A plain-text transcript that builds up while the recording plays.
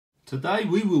Today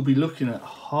we will be looking at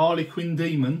Harlequin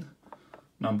Demon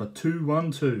number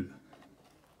 212.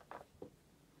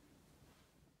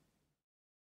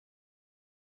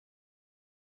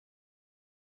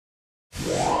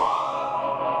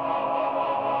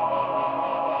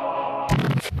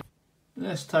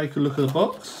 Let's take a look at the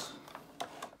box.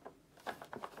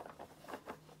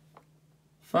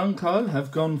 Funko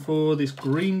have gone for this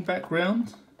green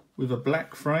background with a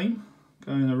black frame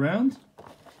going around.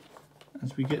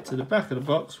 As we get to the back of the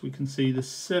box, we can see the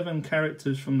 7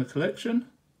 characters from the collection.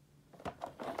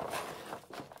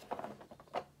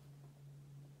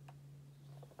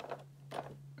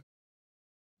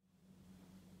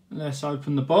 Let's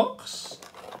open the box.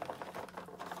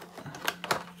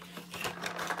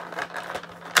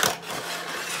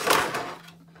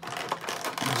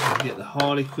 As we get the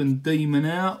Harlequin Demon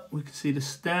out, we can see the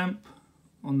stamp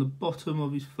on the bottom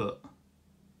of his foot.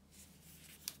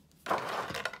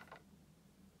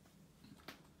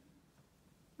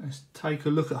 Let's take a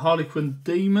look at Harlequin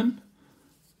Demon.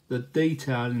 The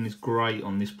detailing is great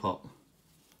on this pop.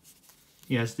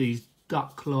 He has these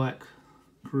duck-like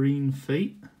green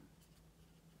feet,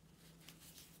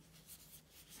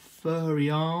 furry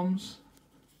arms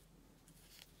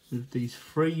with these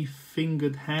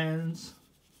 3-fingered hands.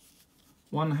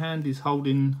 One hand is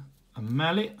holding a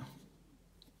mallet.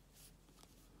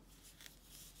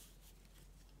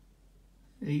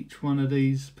 Each one of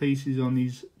these pieces on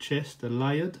his chest are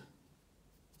layered.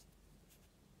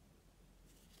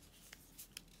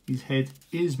 His head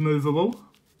is movable.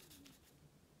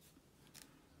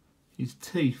 His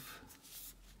teeth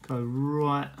go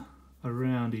right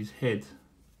around his head,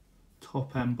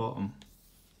 top and bottom,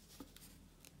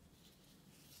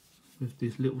 with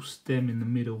this little stem in the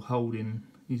middle holding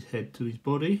his head to his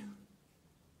body.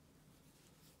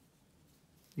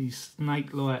 These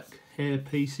snake-like hair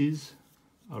pieces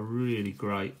are really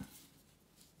great,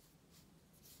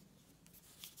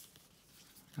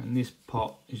 and this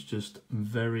pot is just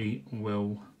very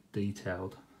well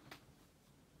detailed.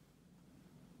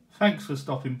 Thanks for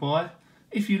stopping by.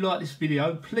 If you like this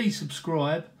video, please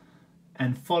subscribe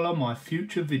and follow my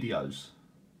future videos.